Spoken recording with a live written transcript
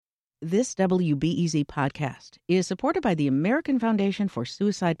This WBEZ podcast is supported by the American Foundation for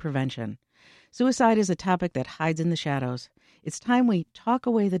Suicide Prevention. Suicide is a topic that hides in the shadows. It's time we talk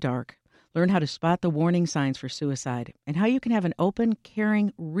away the dark, learn how to spot the warning signs for suicide, and how you can have an open,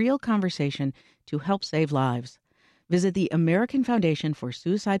 caring, real conversation to help save lives. Visit the American Foundation for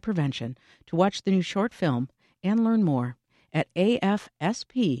Suicide Prevention to watch the new short film and learn more at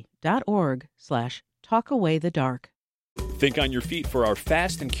afsp.org/talkawaythedark. Think on your feet for our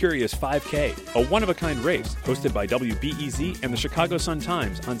Fast and Curious 5K, a one-of-a-kind race hosted by WBEZ and the Chicago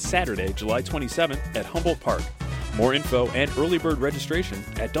Sun-Times on Saturday, July 27th at Humboldt Park. More info and early bird registration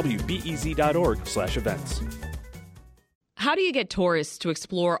at wbez.org/events. How do you get tourists to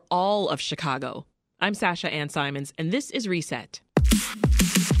explore all of Chicago? I'm Sasha Ann Simons, and this is Reset.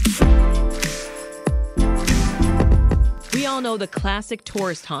 We all know the classic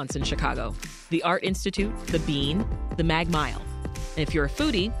tourist haunts in Chicago: the Art Institute, the Bean, the Mag Mile. And if you're a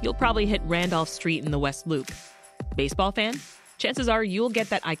foodie, you'll probably hit Randolph Street in the West Loop. Baseball fan? Chances are you'll get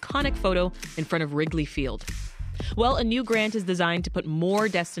that iconic photo in front of Wrigley Field. Well, a new grant is designed to put more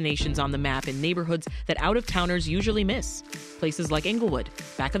destinations on the map in neighborhoods that out-of-towners usually miss. Places like Inglewood,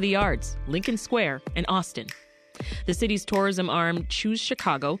 Back of the Yards, Lincoln Square, and Austin. The city's tourism arm, Choose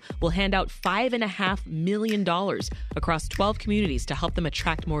Chicago, will hand out $5.5 million across 12 communities to help them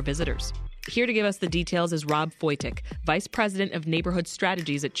attract more visitors. Here to give us the details is Rob Foytik, Vice President of Neighborhood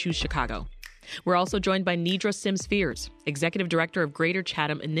Strategies at Choose Chicago. We're also joined by Nedra Sims-Fears, Executive Director of Greater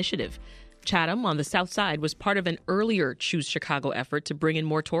Chatham Initiative. Chatham, on the south side, was part of an earlier Choose Chicago effort to bring in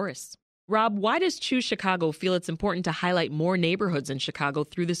more tourists. Rob, why does Choose Chicago feel it's important to highlight more neighborhoods in Chicago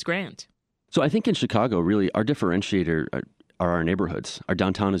through this grant? So I think in Chicago, really, our differentiator are our neighborhoods. Our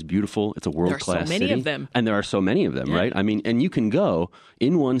downtown is beautiful. It's a world-class city. There are so many of them. And there are so many of them, yeah. Right? I mean, and you can go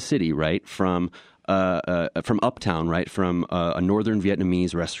in one city, right, from uptown, right, from a northern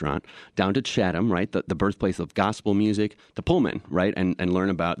Vietnamese restaurant down to Chatham, right, the birthplace of gospel music, to Pullman, right, and learn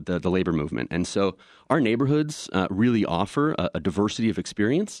about the labor movement. And so our neighborhoods really offer a diversity of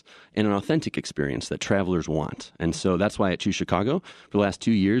experience and an authentic experience that travelers want. And so that's why at Choose Chicago, for the last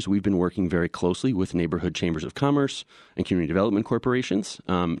 2 years, we've been working very closely with neighborhood chambers of commerce and community development corporations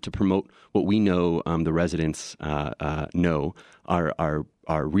to promote what we know the residents know are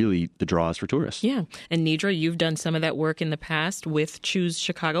really the draws for tourists. Yeah. And Nedra, you've done some of that work in the past with Choose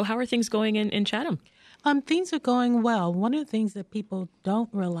Chicago. How are things going in Chatham? Things are going well. One of the things that people don't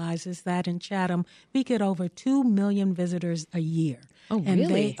realize is that in Chatham, we get over 2 million visitors a year. Oh, really? And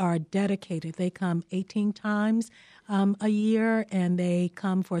they are dedicated. They come 18 times a year, and they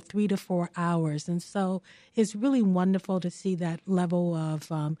come for 3 to 4 hours. And so it's really wonderful to see that level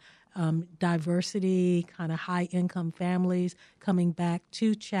of diversity, kind of high-income families coming back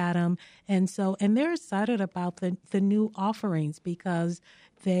to Chatham. And they're excited about the new offerings because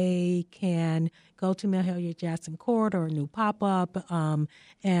they can go to Mahalia Jackson Court or a new pop-up or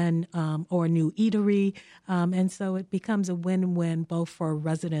a new eatery. And so it becomes a win-win both for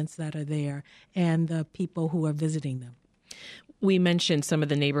residents that are there and the people who are visiting them. We mentioned some of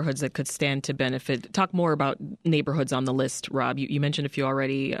the neighborhoods that could stand to benefit. Talk more about neighborhoods on the list, Rob. You mentioned a few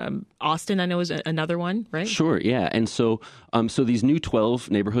already. Austin, I know, is another one, right? Sure, yeah. And so these new 12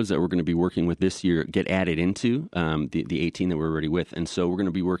 neighborhoods that we're going to be working with this year get added into the 18 that we're already with. And so we're going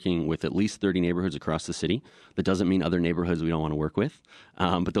to be working with at least 30 neighborhoods across the city. That doesn't mean other neighborhoods we don't want to work with,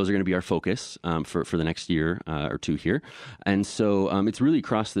 but those are going to be our focus for the next year or two here. And so it's really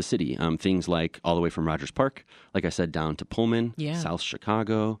across the city. Things like all the way from Rogers Park, like I said, down to Pullman, South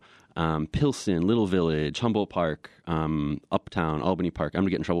Chicago, Pilsen, Little Village, Humboldt Park, Uptown, Albany Park. I'm going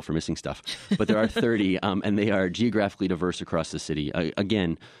to get in trouble for missing stuff. But there are 30, and they are geographically diverse across the city.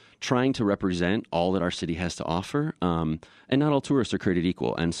 Again, trying to represent all that our city has to offer. And not all tourists are created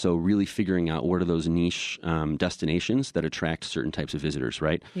equal. And so really figuring out what are those niche destinations that attract certain types of visitors,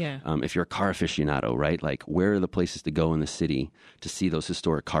 right? Yeah. If you're a car aficionado, right? Like, where are the places to go in the city to see those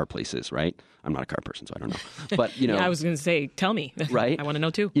historic car places, right? I'm not a car person, so I don't know. But, yeah, I was going to say, tell me. Right? I want to know,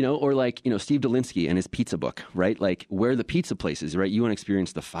 too. Or Steve Dolinsky and his pizza book, right? Like, where are the pizza places, right? You want to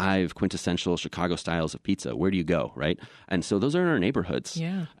experience the 5 quintessential Chicago styles of pizza. Where do you go, right? And so those are in our neighborhoods.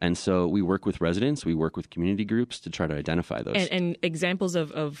 Yeah. And so we work with residents, we work with community groups to try to identify those. And examples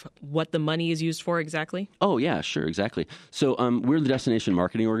of what the money is used for exactly? Oh, yeah, sure, exactly. So we're the destination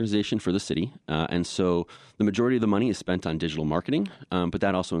marketing organization for the city. And so the majority of the money is spent on digital marketing, but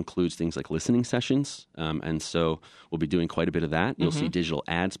that also includes things like listening sessions. And so we'll be doing quite a bit of that. You'll see digital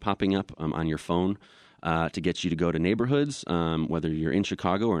ads popping up on your phone to get you to go to neighborhoods, whether you're in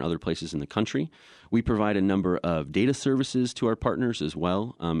Chicago or in other places in the country. We provide a number of data services to our partners as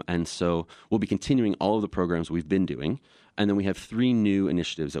well. And so we'll be continuing all of the programs we've been doing. And then we have 3 new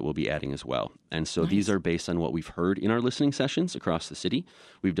initiatives that we'll be adding as well. And so these are based on what we've heard in our listening sessions across the city.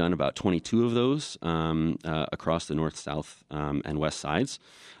 We've done about 22 of those across the north, south, and west sides.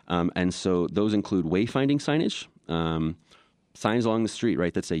 And so those include wayfinding signage, signs along the street,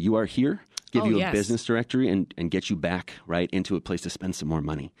 right, that say, you are here, give you a business directory and get you back, right, into a place to spend some more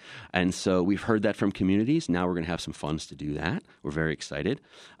money. And so we've heard that from communities. Now we're going to have some funds to do that. We're very excited.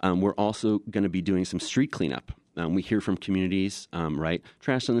 We're also going to be doing some street cleanup. We hear from communities, right,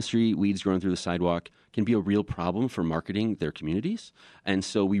 trash on the street, weeds growing through the sidewalk can be a real problem for marketing their communities. And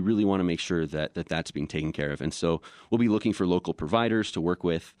so we really want to make sure that that's being taken care of. And so we'll be looking for local providers to work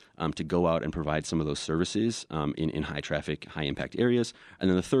with to go out and provide some of those services in high traffic, high impact areas. And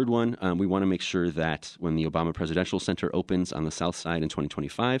then the third one, we want to make sure that when the Obama Presidential Center opens on the south side in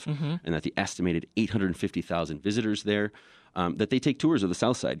 2025, and that the estimated 850,000 visitors there, that they take tours of the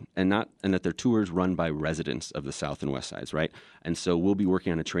south side and that they're tours run by residents of the south and west sides, right? And so we'll be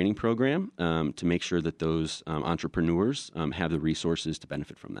working on a training program to make sure that those entrepreneurs have the resources to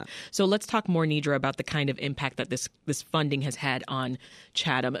benefit from that. So let's talk more, Nidra, about the kind of impact that this funding has had on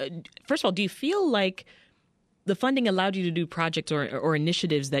Chatham. First of all, do you feel like the funding allowed you to do projects or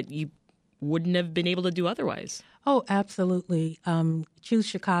initiatives that you wouldn't have been able to do otherwise? Oh, absolutely. Choose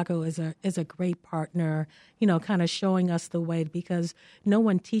Chicago is a great partner, kind of showing us the way, because no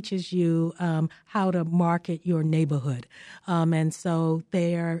one teaches you how to market your neighborhood. And so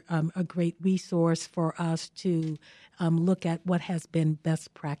they are a great resource for us to look at what has been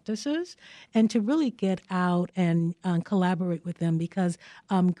best practices and to really get out and collaborate with them, because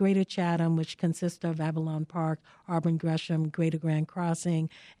Greater Chatham, which consists of Avalon Park, Auburn Gresham, Greater Grand Crossing,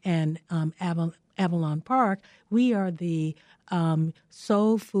 and Avalon Park, we are the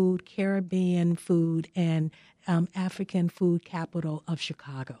soul food, Caribbean food, and African food capital of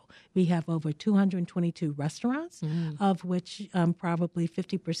Chicago. We have over 222 restaurants, of which probably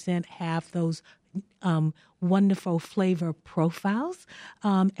 50% have those wonderful flavor profiles,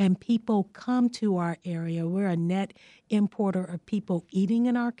 and people come to our area. We're a net importer of people eating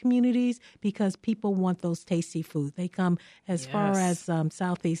in our communities because people want those tasty food. They come as far as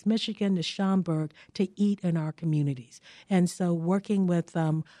Southeast Michigan to Schaumburg to eat in our communities. And so working with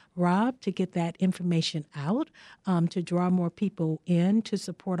Rob to get that information out, to draw more people in to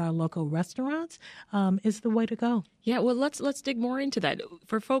support our local restaurants is the way to go. Yeah, well, let's dig more into that.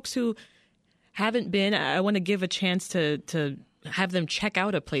 For folks who haven't been, I want to give a chance to have them check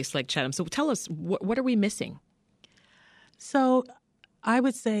out a place like Chatham. So tell us, what are we missing? So I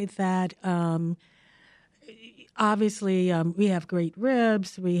would say that obviously we have great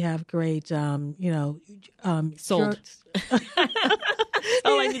ribs. We have great, Sold. jerks.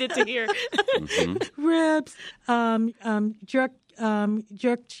 All I needed to hear. Ribs, jerk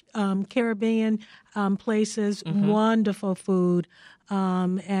Caribbean places, wonderful food.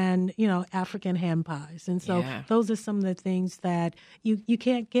 And, African ham pies. And so those are some of the things that you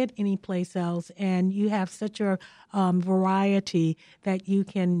can't get anyplace else. And you have such a variety that you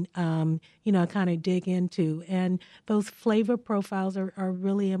can, kind of dig into. And those flavor profiles are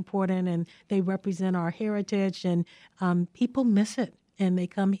really important, and they represent our heritage, and people miss it, and they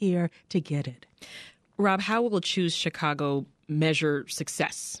come here to get it. Rob, how will Choose Chicago measure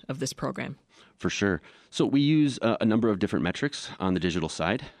success of this program? For sure. So we use a number of different metrics on the digital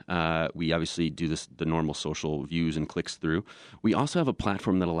side. We obviously do the normal social views and clicks through. We also have a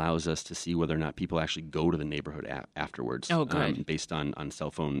platform that allows us to see whether or not people actually go to the neighborhood afterwards. Oh, good. Based on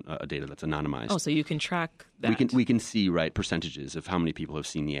cell phone data that's anonymized. Oh, so you can track that. We can see, right, percentages of how many people have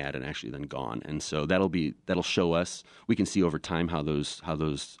seen the ad and actually then gone. And so that'll show us. We can see over time how those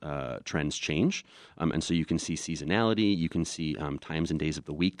trends change. And so you can see seasonality. You can see times and days of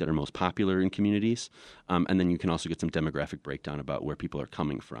the week that are most popular in communities. And then you can also get some demographic breakdown about where people are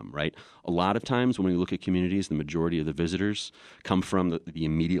coming from, right? A lot of times when we look at communities, the majority of the visitors come from the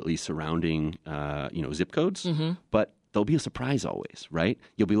immediately surrounding, zip codes. But there'll be a surprise always, right?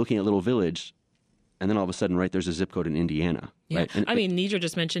 You'll be looking at Little Village, and then all of a sudden, right, there's a zip code in Indiana. Yeah. Right? And, Nidra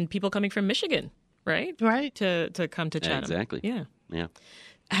just mentioned people coming from Michigan, right? Right. To come to Chatham. Exactly. Yeah.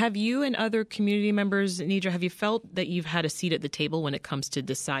 Have you and other community members, Nidra, have you felt that you've had a seat at the table when it comes to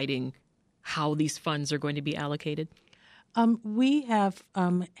deciding how these funds are going to be allocated? We have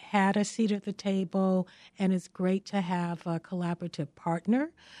had a seat at the table, and it's great to have a collaborative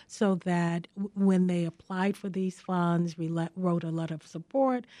partner so that when they applied for these funds, we wrote a letter of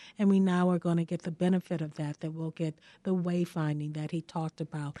support, and we now are going to get the benefit of that we'll get the wayfinding that he talked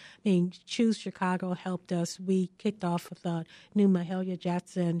about. Choose Chicago helped us. We kicked off with the new Mahalia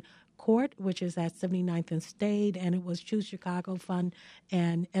Jackson court, which is at 79th and State, and it was Choose Chicago Fund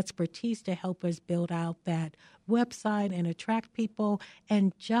and expertise to help us build out that website and attract people.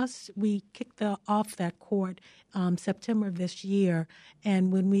 And we kicked off that court September of this year.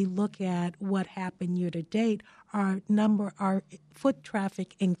 And when we look at what happened year to date, our foot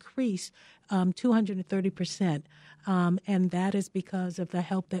traffic increased 230%. And that is because of the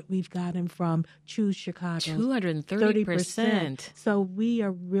help that we've gotten from Choose Chicago. 230%. So we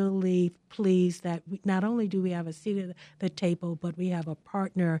are really pleased that not only do we have a seat at the table, but we have a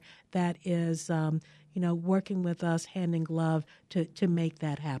partner that is, working with us hand in glove to make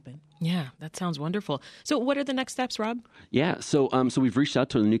that happen. Yeah, that sounds wonderful. So what are the next steps, Rob? Yeah, so we've reached out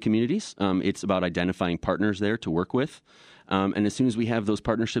to the new communities. It's about identifying partners there to work with. And as soon as we have those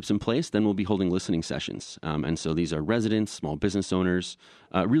partnerships in place, then we'll be holding listening sessions. And so these are residents, small business owners,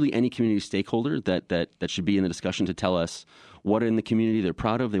 really any community stakeholder that should be in the discussion to tell us what in the community they're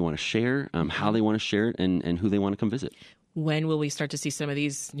proud of, they want to share, how they want to share it, and who they want to come visit. When will we start to see some of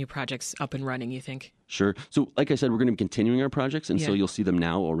these new projects up and running, you think? Sure. So like I said, we're going to be continuing our projects, and so you'll see them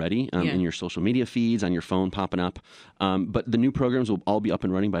now already in your social media feeds, on your phone popping up. But the new programs will all be up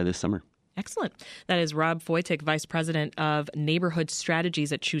and running by this summer. Excellent. That is Rob Foytik, Vice President of Neighborhood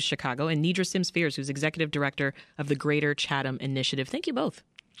Strategies at Choose Chicago, and Nidra Sims-Fears, who's Executive Director of the Greater Chatham Initiative. Thank you both.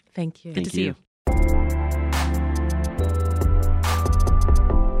 Thank you. Good to see you.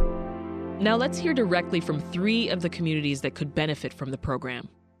 Now let's hear directly from 3 of the communities that could benefit from the program.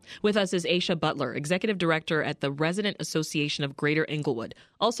 With us is Aisha Butler, Executive Director at the Resident Association of Greater Englewood,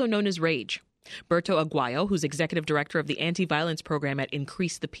 also known as RAGE. Berto Aguayo, who's Executive Director of the Anti-Violence Program at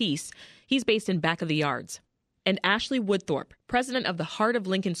Increase the Peace. He's based in Back of the Yards. And Ashley Woodthorpe, President of the Heart of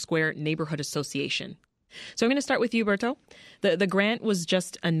Lincoln Square Neighborhood Association. So I'm going to start with you, Berto. The grant was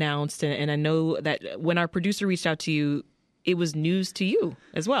just announced, and I know that when our producer reached out to you, it was news to you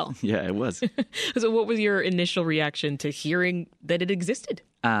as well. Yeah, it was. So what was your initial reaction to hearing that it existed?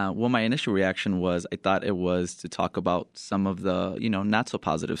 Well, my initial reaction was I thought it was to talk about some of the, not so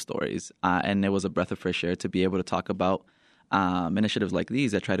positive stories. And it was a breath of fresh air to be able to talk about initiatives like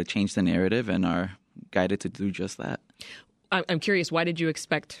these that try to change the narrative and are guided to do just that. I'm curious, why did you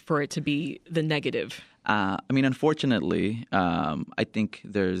expect for it to be the negative? Unfortunately, I think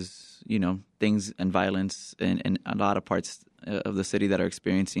there's, things and violence in a lot of parts of the city that are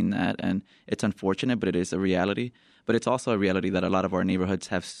experiencing that. And it's unfortunate, but it is a reality. But it's also a reality that a lot of our neighborhoods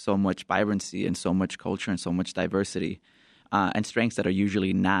have so much vibrancy and so much culture and so much diversity and strengths that are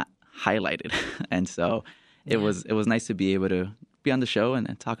usually not highlighted. And so it was nice to be able to be on the show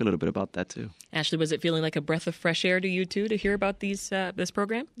and talk a little bit about that too. Ashley, was it feeling like a breath of fresh air to you too to hear about this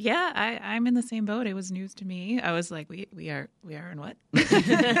program? Yeah, I'm in the same boat. It was news to me. I was like, we are in what?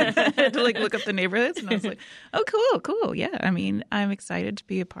 To look up the neighborhoods, and I was like, oh, cool. Yeah, I'm excited to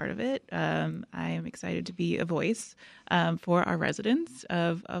be a part of it. I am excited to be a voice for our residents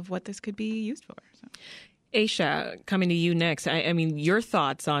of what this could be used for. So. Aisha, coming to you next. I mean, your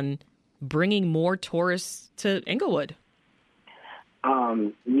thoughts on bringing more tourists to Englewood?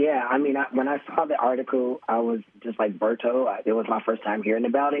 When I saw the article, I was just like Berto. It was my first time hearing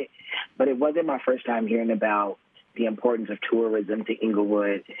about it, but it wasn't my first time hearing about the importance of tourism to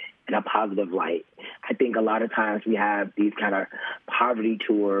Englewood in a positive light. I think a lot of times we have these kind of poverty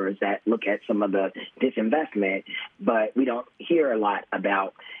tours that look at some of the disinvestment, but we don't hear a lot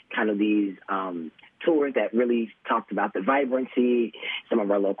about kind of these tours that really talked about the vibrancy, some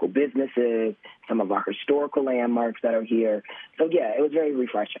of our local businesses, some of our historical landmarks that are here. So, yeah, it was very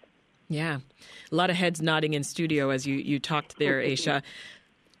refreshing. Yeah. A lot of heads nodding in studio as you talked there, Aisha.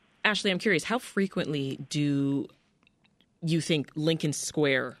 Ashley, I'm curious, how frequently do you think Lincoln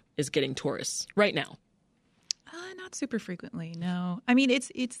Square is getting tourists right now? Not super frequently, no.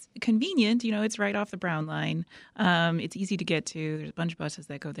 It's convenient. It's right off the Brown line. It's easy to get to. There's a bunch of buses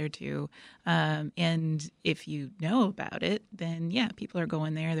that go there too. And if you know about it, then yeah, people are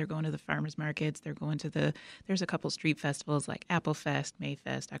going there. They're going to the farmers markets. They're going to there's a couple street festivals like Apple Fest, May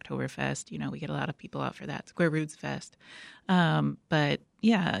Fest, Oktoberfest. We get a lot of people out for that. Square Roots Fest. But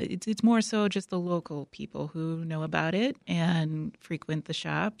yeah, it's more so just the local people who know about it and frequent the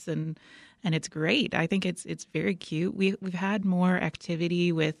shops, and it's great. I think it's very cute. We've had more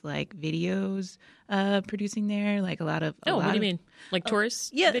activity with like videos producing there, like a lot of. What do you mean? Like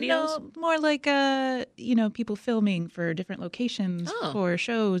tourist videos? No, more like people filming for different locations for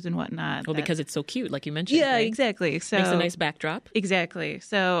shows and whatnot. Well, because it's so cute, like you mentioned. Yeah, right? exactly. So makes a nice backdrop. Exactly.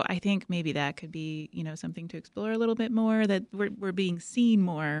 So I think maybe that could be something to explore a little bit more. That we're being seen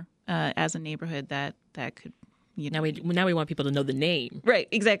more as a neighborhood that could Now we want people to know the name. Right,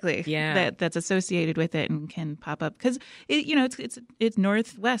 exactly. Yeah. That's associated with it and can pop up because it's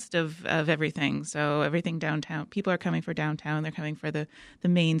northwest of everything. So everything downtown, people are coming for downtown. They're coming for the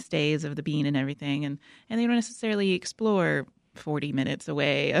mainstays of the Bean and everything, and they don't necessarily explore 40 minutes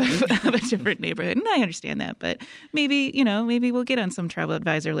away of a different neighborhood. And I understand that, but maybe we'll get on some travel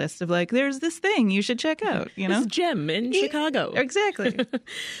advisor list of like, there's this thing you should check out, This gem in Chicago. Exactly.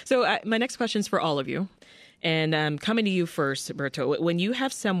 So my next question is for all of you. And coming to you first, Berto, when you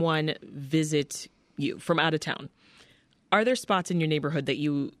have someone visit you from out of town, are there spots in your neighborhood that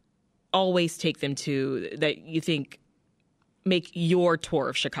you always take them to that you think make your tour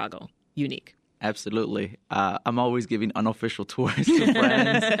of Chicago unique? Absolutely. I'm always giving unofficial tours to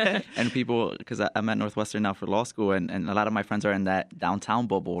friends and people because I'm at Northwestern now for law school, and a lot of my friends are in that downtown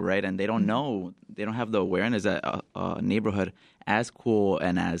bubble, right? And they don't know, they don't have the awareness that a neighborhood as cool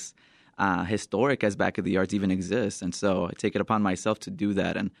and as historic as Back of the Yards even exists. And so I take it upon myself to do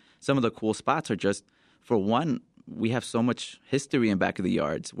that. And some of the cool spots are just, for one, we have so much history in Back of the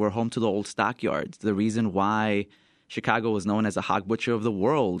Yards. We're home to the old stockyards. The reason why Chicago was known as a hog butcher of the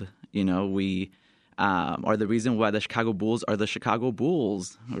world. We are the reason why the Chicago Bulls are the Chicago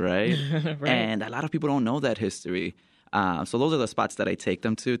Bulls, right? Right. And a lot of people don't know that history. So those are the spots that I take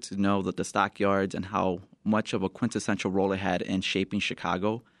them to know that the stockyards and how much of a quintessential role it had in shaping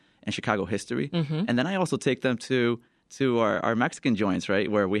Chicago and Chicago history. Mm-hmm. And then I also take them to our Mexican joints, right,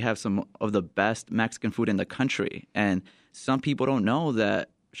 where we have some of the best Mexican food in the country. And some people don't know that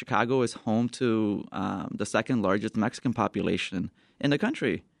Chicago is home to the second largest Mexican population in the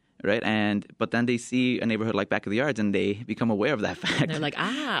country, right? But then they see a neighborhood like Back of the Yards and they become aware of that fact. And they're like,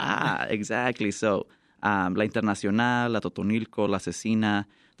 exactly. So La Internacional, La Totonilco, La Cecina,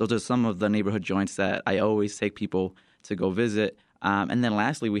 those are some of the neighborhood joints that I always take people to go visit. And then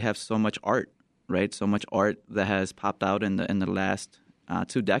lastly, we have so much art, right? So much art that has popped out in the last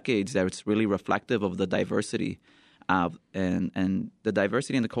 2 decades that it's really reflective of the diversity and the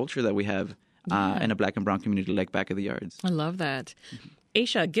diversity and the culture that we have in a Black and brown community like Back of the Yards. I love that.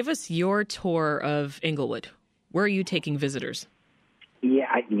 Aisha, give us your tour of Inglewood. Where are you taking visitors? Yeah,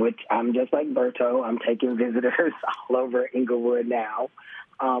 I'm just like Berto. I'm taking visitors all over Inglewood now.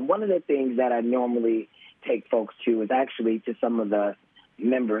 One of the things that I normally take folks to is actually to some of the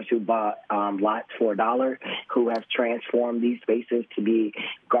members who bought lots for $1, who have transformed these spaces to be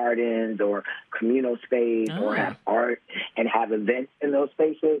gardens or communal space or have art and have events in those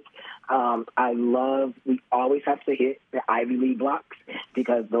spaces. We always have to hit the Ivy League blocks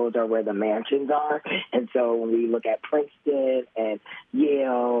because those are where the mansions are. And so when we look at Princeton and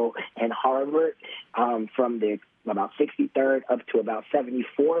Yale and Harvard, from the about 63rd up to about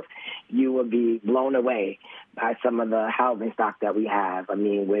 74th, you will be blown away by some of the housing stock that we have. I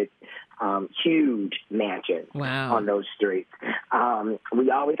mean, with huge mansions on those streets. We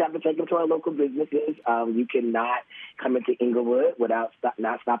always have to take them to our local businesses. You cannot come into Inglewood without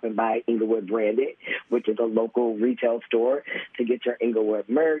not stopping by Inglewood Branded, which is a local retail store, to get your Inglewood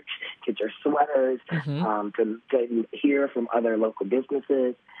merch, get your sweaters, to hear from other local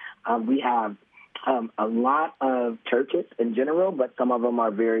businesses. We have a lot of churches in general, but some of them are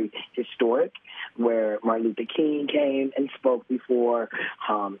very historic, where Martin Luther King came and spoke before.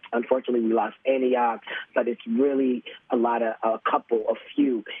 Unfortunately, we lost Antioch, but it's really a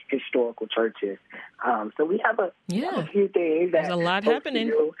few historical churches. So we have a few things. There's a lot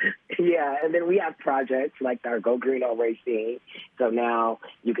happening. Yeah, and then we have projects like our Go Green on Racine. So now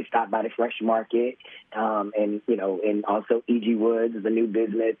you can stop by the Fresh Market, and also E.G. Woods is a new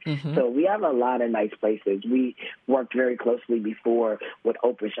business. Mm-hmm. So we have a lot of nice places. We worked very closely before with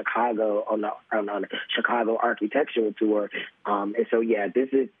Open Chicago on the Chicago Architectural Tour. And so, this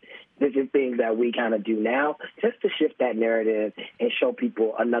is things that we kind of do now just to shift that narrative and show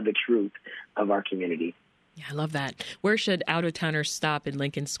people another truth of our community. Yeah, I love that. Where should out-of-towners stop in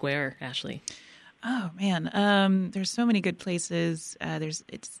Lincoln Square, Ashley? Oh man, there's so many good places.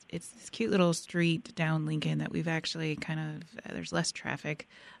 It's this cute little street down Lincoln that we've actually there's less traffic.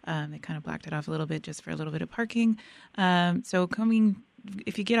 They kind of blocked it off a little bit just for a little bit of parking. So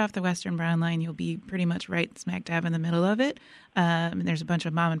if you get off the Western Brown Line, you'll be pretty much right smack dab in the middle of it. And there's a bunch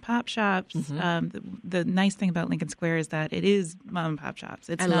of mom and pop shops. Mm-hmm. The nice thing about Lincoln Square is that it is mom and pop shops.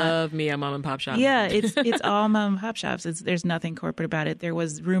 I love me a mom and pop shop. Yeah, it's all mom and pop shops. There's nothing corporate about it. There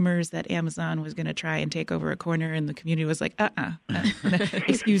was rumors that Amazon was going to try and take over a corner, and the community was like,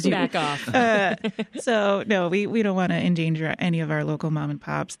 excuse you, back off. So no, we don't want to endanger any of our local mom and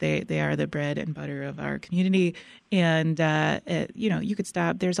pops. They are the bread and butter of our community, and you you could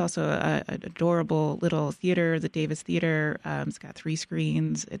stop. There's also an adorable little theater, the Davis Theater. It's got 3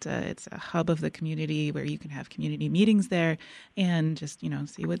 screens. It's a hub of the community where you can have community meetings there and just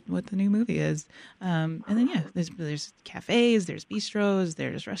see what the new movie is. And then there's cafes, there's bistros,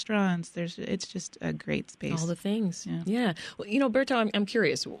 there's restaurants. It's just a great space. All the things. Yeah. Well, Berto, I'm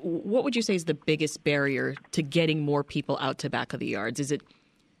curious. What would you say is the biggest barrier to getting more people out to Back of the Yards? Is it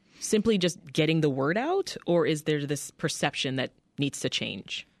simply just getting the word out, or is there this perception that needs to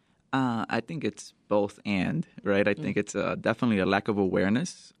change? I think it's both and, right? I think it's definitely a lack of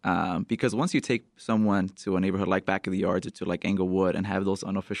awareness because once you take someone to a neighborhood like Back of the Yards or to like Englewood and have those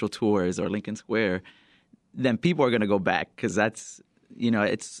unofficial tours or Lincoln Square, then people are going to go back because that's,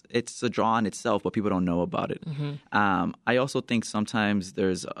 it's a draw in itself, but people don't know about it. I also think sometimes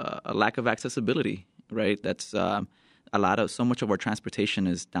there's a lack of accessibility, right? That's so much of our transportation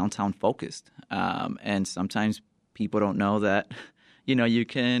is downtown focused. And sometimes people don't know that, you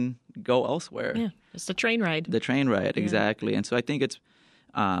can go elsewhere. Yeah, it's the train ride. The train ride, exactly. And so I think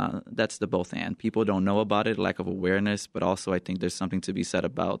that's the both and. People don't know about it, lack of awareness, but also I think there's something to be said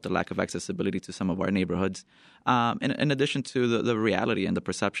about the lack of accessibility to some of our neighborhoods, in addition to the reality and the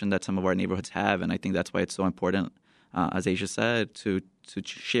perception that some of our neighborhoods have. And I think that's why it's so important, as Asia said, to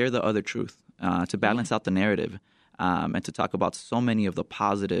share the other truth, to balance out the narrative. And to talk about so many of the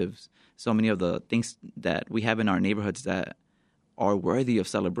positives, so many of the things that we have in our neighborhoods that are worthy of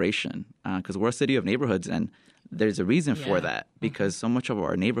celebration. Because we're a city of neighborhoods, and there's a reason for that. Because so much of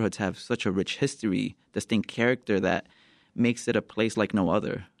our neighborhoods have such a rich history, distinct character that makes it a place like no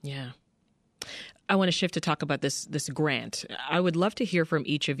other. Yeah. I want to shift to talk about this grant. I would love to hear from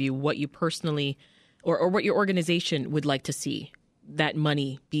each of you what you personally or what your organization would like to see that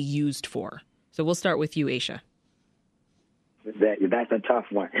money be used for. So we'll start with you, Aisha. That's a tough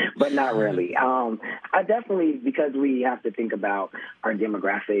one, but not really. I definitely, because we have to think about our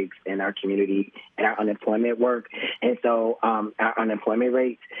demographics and our community and our unemployment work, and so our unemployment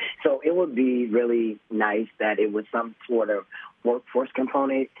rates. So it would be really nice that it was some sort of workforce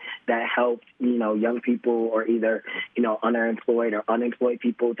component that helped, young people or either, underemployed or unemployed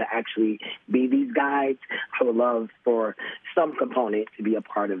people to actually be these guides. I would love for some component to be a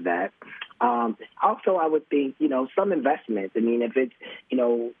part of that. Also, I would think, some investments. I mean, if it's,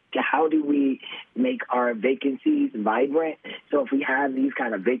 how do we make our vacancies vibrant? So if we have these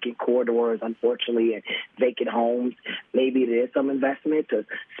kind of vacant corridors, unfortunately, and vacant homes, maybe there is some investment to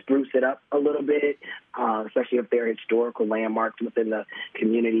spruce it up a little bit, especially if they're historical landmarks within the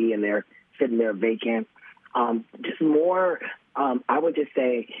community and they're sitting there vacant. Just more, I would just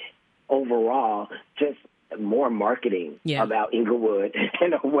say, overall, just more marketing about Inglewood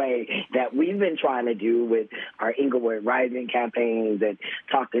in a way that we've been trying to do with our Inglewood Rising campaigns and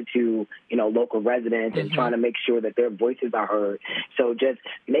talking to, local residents and trying to make sure that their voices are heard. So just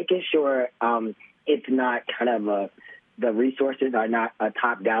making sure it's not kind of the resources are not a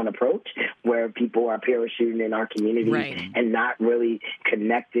top-down approach where people are parachuting in our community and not really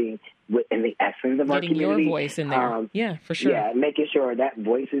connecting in the essence of our community. Getting your voice in there. Yeah, for sure. Yeah, making sure that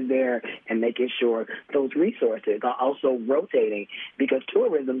voice is there and making sure those resources are also rotating because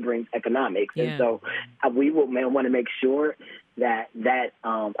tourism brings economics. And so we will want to make sure that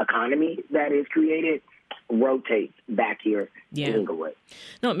economy that is created rotates back here to Inglewood.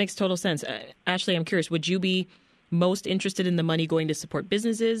 No, it makes total sense. Ashley, I'm curious, would you be most interested in the money going to support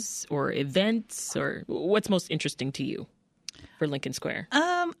businesses or events, or what's most interesting to you for Lincoln Square?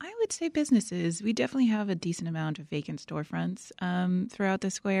 I would say businesses. We definitely have a decent amount of vacant storefronts throughout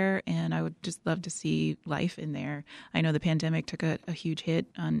the square, and I would just love to see life in there. I know the pandemic took a huge hit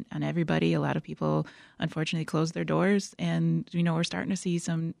on everybody. A lot of people, unfortunately, closed their doors, and we're starting to see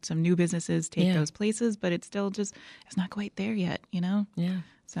some new businesses take those places, but it's still it's not quite there yet. Yeah.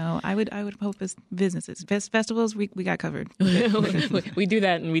 So I would hope as businesses, festivals, we got covered. We do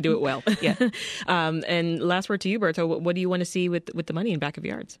that and we do it well. Yeah. And last word to you, Berto. What do you want to see with the money in Back of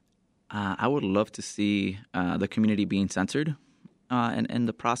Yards? I would love to see the community being censored in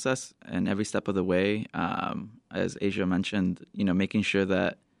the process and every step of the way. As Asia mentioned, making sure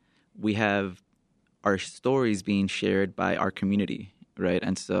that we have our stories being shared by our community, right?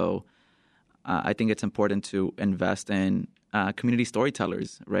 And so I think it's important to invest in community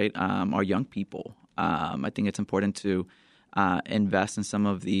storytellers, right? Our young people. I think it's important to invest in some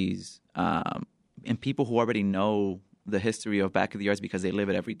of these, in people who already know the history of Back of the Yards because they live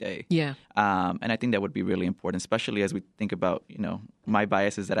it every day. Yeah. And I think that would be really important, especially as we think about, my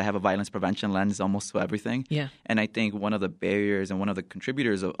bias is that I have a violence prevention lens almost to everything. Yeah. And I think one of the barriers and one of the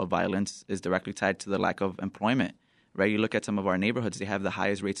contributors of violence is directly tied to the lack of employment, right? You look at some of our neighborhoods; they have the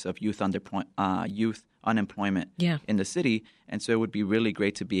highest rates of youth unemployment in the city, and so it would be really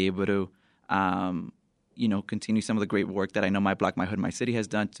great to be able to, continue some of the great work that I know My Block, My Hood, My City has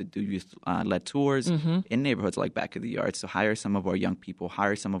done to do youth-led tours in neighborhoods like Back of the Yard. So hire some of our young people,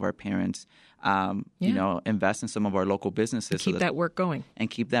 hire some of our parents, invest in some of our local businesses. Keep that work going. And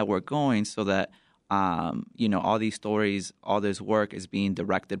keep that work going so that, all these stories, all this work is being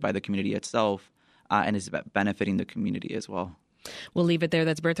directed by the community itself and is benefiting the community as well. We'll leave it there.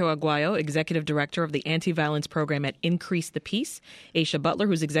 That's Berto Aguayo, Executive Director of the Anti-Violence Program at Increase the Peace, Aisha Butler,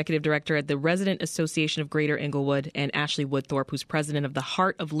 who's Executive Director at the Resident Association of Greater Inglewood, and Ashley Woodthorpe, who's President of the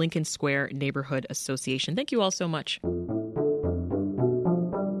Heart of Lincoln Square Neighborhood Association. Thank you all so much.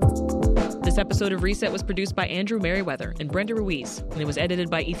 This episode of Reset was produced by Andrew Merriweather and Brenda Ruiz, and it was edited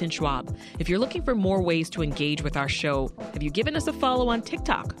by Ethan Schwab. If you're looking for more ways to engage with our show, have you given us a follow on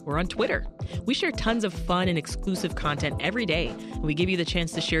TikTok or on Twitter? We share tons of fun and exclusive content every day, and we give you the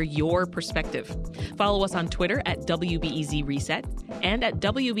chance to share your perspective. Follow us on Twitter at WBEZ Reset and at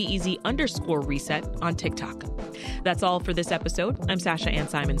WBEZ_Reset on TikTok. That's all for this episode. I'm Sasha Ann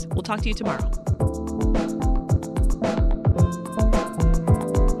Simons. We'll talk to you tomorrow.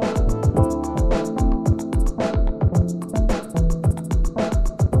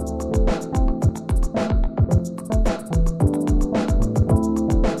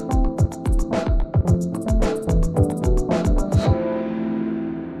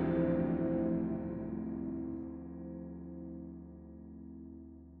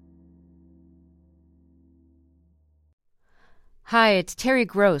 Hi, it's Terry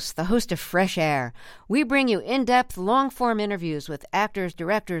Gross, the host of Fresh Air. We bring you in-depth, long-form interviews with actors,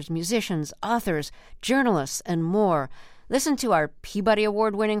 directors, musicians, authors, journalists, and more. Listen to our Peabody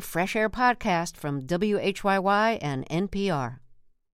Award-winning Fresh Air podcast from WHYY and NPR.